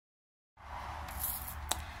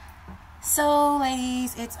So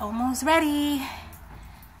ladies, it's almost ready.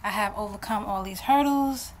 I have overcome all these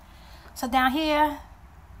hurdles. So down here,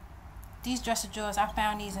 these dresser drawers, I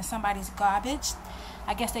found these in somebody's garbage.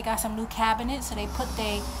 I guess they got some new cabinets, so they put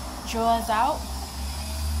their drawers out.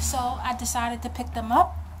 So I decided to pick them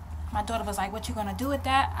up. My daughter was like, what you gonna do with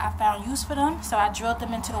that? I found use for them, so I drilled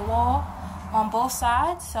them into the wall on both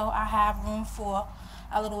sides, so I have room for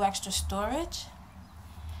a little extra storage.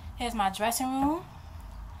 Here's my dressing room.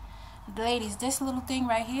 Ladies, this little thing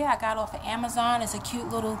right here I got off of Amazon. It's a cute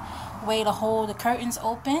little way to hold the curtains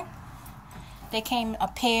open. They came a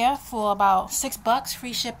pair for about $6,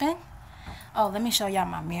 free shipping. Oh, let me show y'all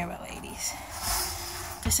my mirror, ladies.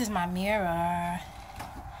 This is my mirror.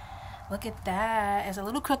 Look at that. It's a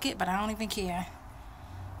little crooked, but I don't even care.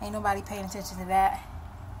 Ain't nobody paying attention to that.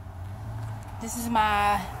 This is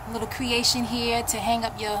my little creation here to hang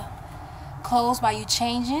up your clothes while you're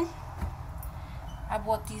changing. I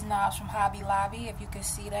bought these knobs from Hobby Lobby, if you can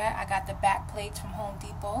see that. I got the back plates from Home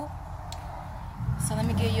Depot. So let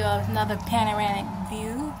me give you another panoramic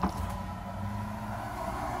view.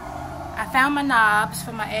 I found my knobs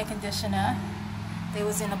for my air conditioner. They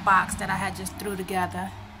was in a box that I had just threw together.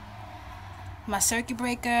 My circuit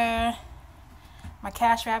breaker, my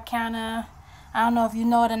cash wrap counter. I don't know if you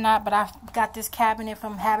know it or not, but I got this cabinet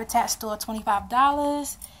from Habitat Store,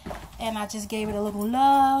 $25. And I just gave it a little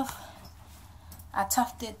love. I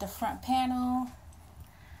tufted the front panel.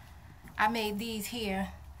 I made these here.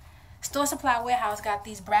 Store Supply Warehouse got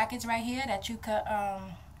these brackets right here that you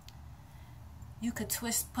could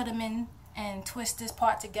twist, put them in and twist this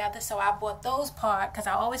part together. So I bought those parts because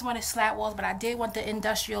I always wanted slat walls, but I did want the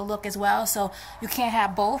industrial look as well. So you can't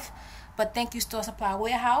have both. But thank you, Store Supply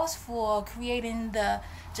Warehouse, for creating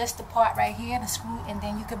just the part right here, the screw, and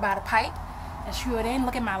then you could buy the pipe and screw it in.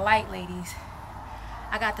 Look at my light, ladies.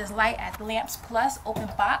 I got this light at Lamps Plus, open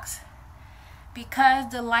box.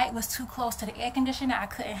 Because the light was too close to the air conditioner, I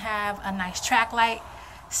couldn't have a nice track light.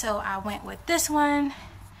 So I went with this one.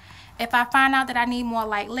 If I find out that I need more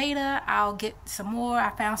light later, I'll get some more. I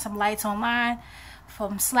found some lights online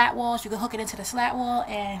from slat walls. You can hook it into the slat wall,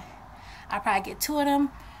 and I'll probably get 2 of them.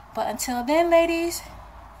 But until then, ladies,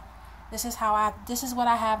 this is what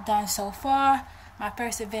I have done so far. My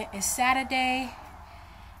first event is Saturday.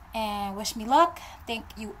 And wish me luck. Thank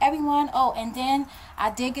you, everyone. Oh, and then I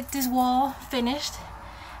did get this wall finished,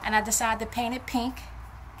 and I decided to paint it pink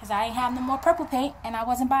because I ain't have no more purple paint, and I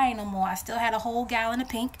wasn't buying no more. I still had a whole gallon of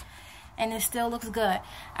pink, and it still looks good.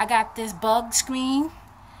 I got this bug screen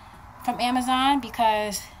from Amazon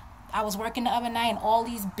because I was working the other night, and all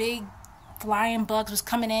these big flying bugs was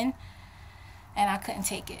coming in, and I couldn't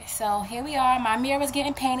take it. So here we are. My mirror is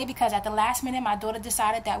getting painted because at the last minute, my daughter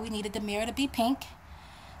decided that we needed the mirror to be pink.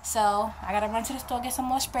 So I gotta run to the store, get some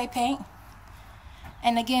more spray paint.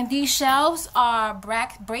 And again, these shelves are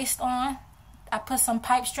braced on. I put some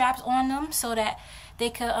pipe straps on them so that they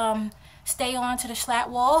could stay on to the slat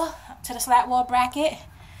wall bracket.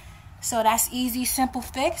 So that's easy, simple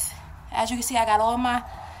fix. As you can see, I got all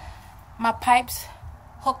my pipes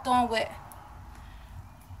hooked on with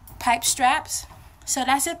pipe straps. So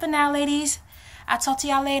that's it for now, ladies. I'll talk to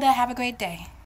y'all later. Have a great day.